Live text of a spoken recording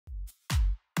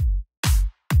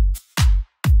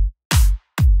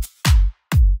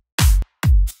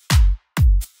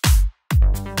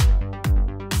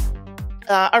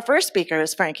Our first speaker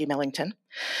is Frankie Millington.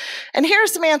 And here are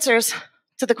some answers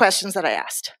to the questions that I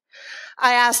asked.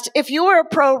 I asked, if you were a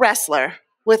pro wrestler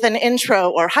with an intro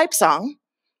or hype song,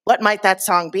 what might that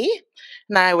song be?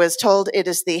 And I was told it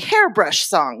is the Hairbrush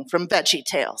song from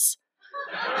VeggieTales.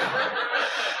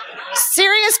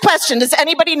 Serious question, does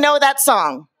anybody know that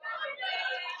song?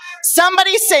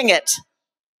 Somebody sing it.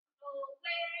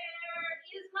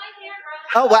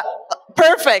 Oh, wow.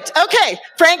 Perfect. Okay,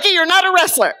 Frankie, you're not a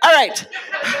wrestler. All right.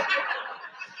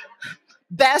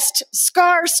 Best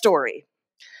scar story.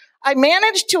 I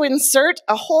managed to insert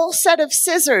a whole set of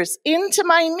scissors into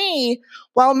my knee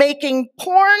while making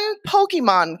porn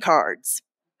Pokemon cards.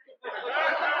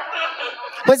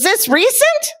 Was this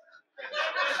recent?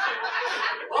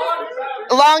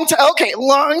 Long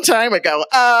time ago.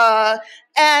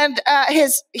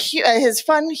 His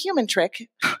fun human trick.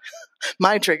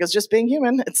 My trick is just being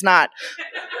human. It's not.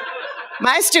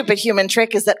 My stupid human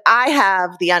trick is that I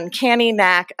have the uncanny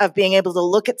knack of being able to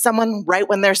look at someone right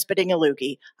when they're spitting a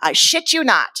loogie. I shit you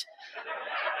not.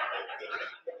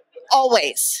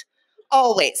 Always.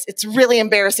 Always. It's really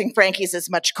embarrassing. Frankie's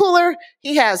is much cooler.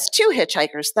 He has 2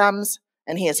 hitchhiker's thumbs,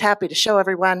 and he is happy to show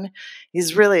everyone.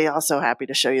 He's really also happy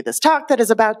to show you this talk that is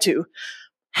about to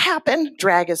happen.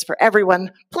 Drag is for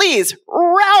everyone. Please,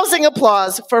 rousing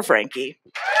applause for Frankie.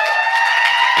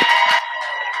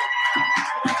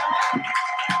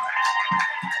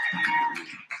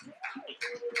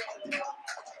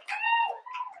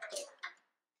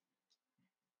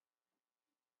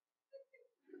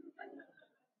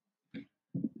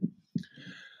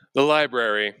 The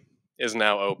library is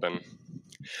now open.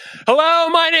 Hello,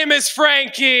 my name is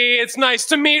Frankie. It's nice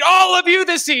to meet all of you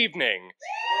this evening.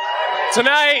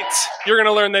 Tonight, you're going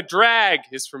to learn that drag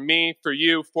is for me, for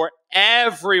you, for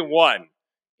everyone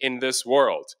in this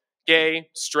world. Gay,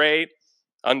 straight,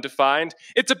 undefined.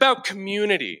 It's about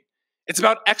community. It's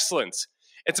about excellence.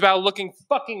 It's about looking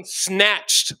fucking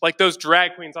snatched like those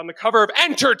drag queens on the cover of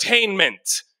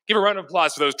Entertainment. Give a round of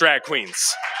applause for those drag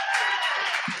queens.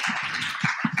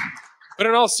 But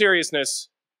in all seriousness,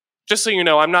 just so you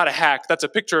know, I'm not a hack. That's a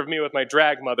picture of me with my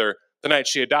drag mother the night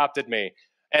she adopted me.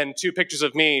 And 2 pictures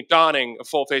of me donning a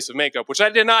full face of makeup, which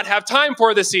I did not have time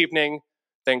for this evening.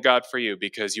 Thank God for you,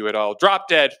 because you would all drop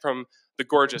dead from the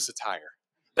gorgeous attire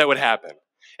that would happen.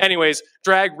 Anyways,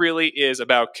 drag really is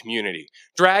about community.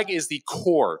 Drag is the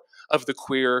core of the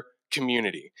queer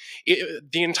community.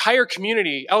 The entire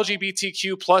community,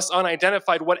 LGBTQ plus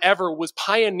unidentified whatever, was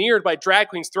pioneered by drag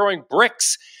queens throwing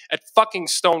bricks at fucking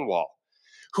Stonewall,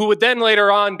 who would then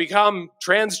later on become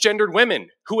transgendered women,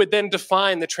 who would then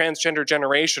define the transgender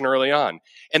generation early on,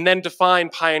 and then define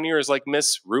pioneers like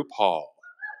Miss RuPaul,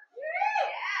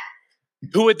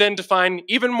 who would then define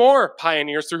even more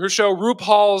pioneers through her show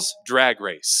RuPaul's Drag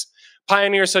Race.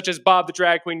 Pioneers such as Bob the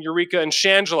Drag Queen, Eureka, and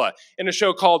Shangela in a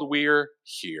show called We're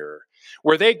Here,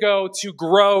 where they go to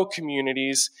grow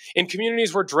communities, in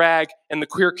communities where drag and the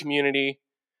queer community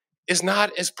is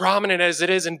not as prominent as it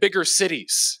is in bigger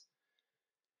cities.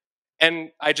 And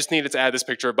I just needed to add this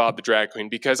picture of Bob the Drag Queen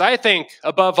because I think,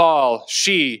 above all,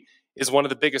 she is one of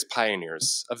the biggest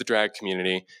pioneers of the drag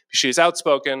community. She is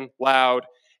outspoken, loud,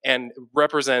 and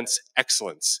represents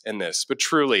excellence in this. But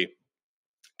truly,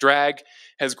 drag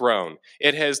has grown.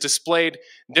 It has displayed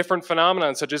different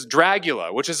phenomena such as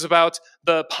Dragula, which is about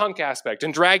the punk aspect.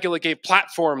 And Dragula gave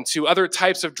platform to other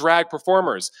types of drag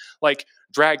performers like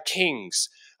drag kings,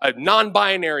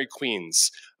 non-binary queens,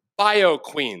 bio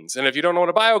queens. And if you don't know what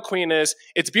a bio queen is,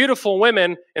 it's beautiful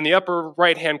women in the upper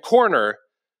right-hand corner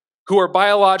who are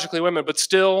biologically women but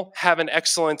still have an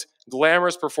excellent,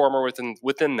 glamorous performer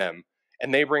within them.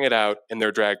 And they bring it out in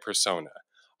their drag persona.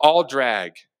 All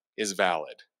drag is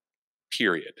valid.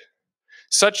 Period.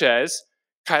 Such as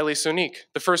Kylie Sonique,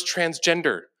 the first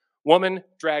transgender woman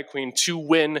drag queen to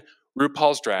win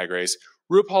RuPaul's Drag Race.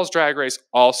 RuPaul's Drag Race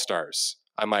All-Stars,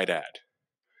 I might add.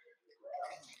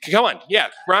 Come on, yeah,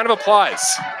 round of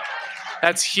applause.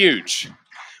 That's huge.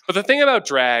 But the thing about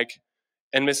drag,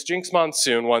 and Miss Jinx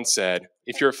Monsoon once said,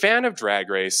 if you're a fan of Drag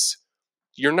Race,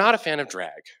 you're not a fan of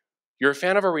drag. You're a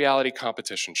fan of a reality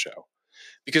competition show.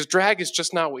 Because drag is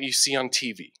just not what you see on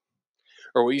TV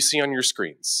or what you see on your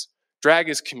screens. Drag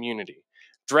is community.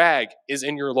 Drag is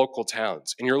in your local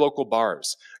towns, in your local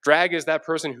bars. Drag is that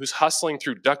person who's hustling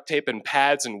through duct tape and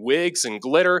pads and wigs and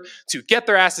glitter to get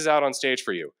their asses out on stage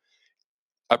for you.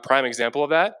 A prime example of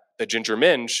that Ginger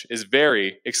Minge is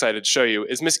very excited to show you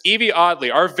is Miss Evie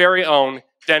Oddly, our very own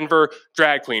Denver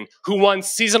drag queen, who won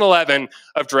season 11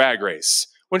 of Drag Race.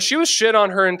 When she was shit on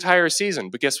her entire season,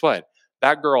 but guess what?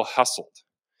 That girl hustled.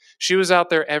 She was out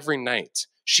there every night.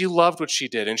 She loved what she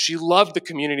did, and she loved the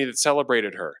community that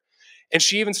celebrated her. And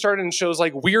she even started in shows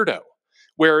like Weirdo,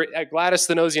 where at Gladys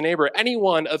the Nosy Neighbor,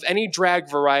 anyone of any drag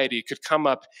variety could come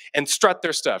up and strut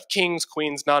their stuff. Kings,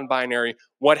 queens, non-binary,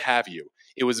 what have you.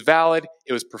 It was valid,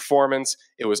 it was performance,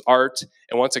 it was art,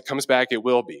 and once it comes back, it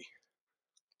will be.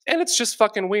 And it's just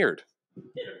fucking weird.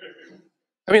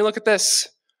 I mean, look at this.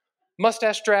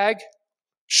 Mustache drag,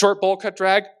 short bowl cut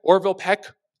drag, Orville Peck,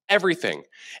 everything.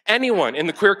 Anyone in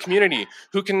the queer community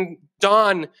who can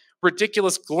don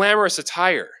ridiculous, glamorous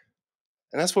attire.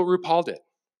 And that's what RuPaul did.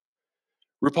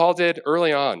 RuPaul did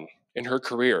early on in her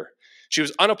career. She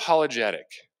was unapologetic.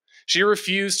 She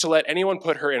refused to let anyone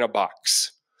put her in a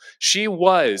box. She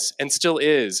was, and still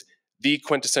is, the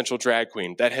quintessential drag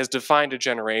queen that has defined a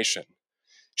generation.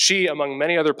 She, among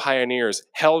many other pioneers,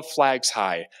 held flags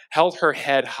high, held her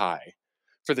head high,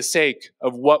 for the sake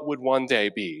of what would one day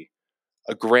be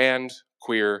a grand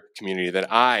queer community that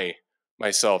I,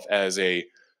 myself, as a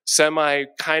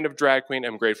semi-kind of drag queen,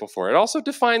 am grateful for. It also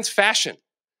defines fashion.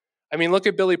 I mean, look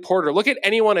at Billy Porter. Look at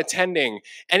anyone attending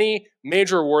any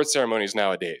major award ceremonies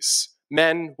nowadays.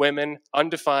 Men, women,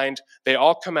 undefined, they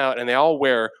all come out and they all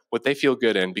wear what they feel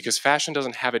good in because fashion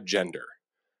doesn't have a gender.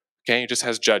 Okay, it just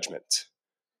has judgment.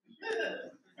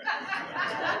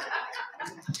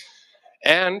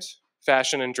 And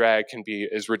fashion and drag can be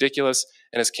as ridiculous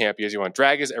and as campy as you want.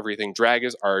 Drag is everything. Drag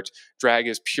is art. Drag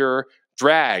is pure.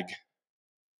 Drag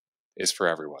is for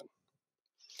everyone.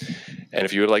 And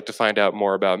if you would like to find out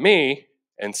more about me,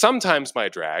 and sometimes my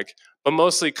drag, but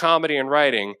mostly comedy and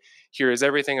writing, here is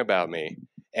everything about me.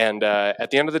 And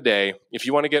at the end of the day, if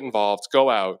you want to get involved, go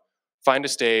out, find a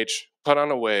stage, put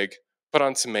on a wig, put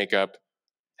on some makeup,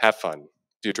 have fun,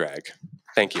 do drag.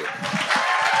 Thank you.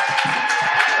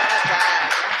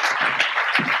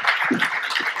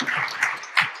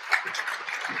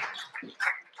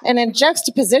 And in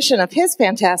juxtaposition of his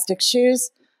fantastic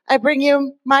shoes, I bring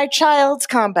you my child's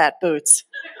combat boots.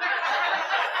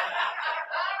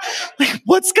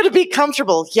 What's going to be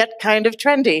comfortable, yet kind of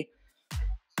trendy?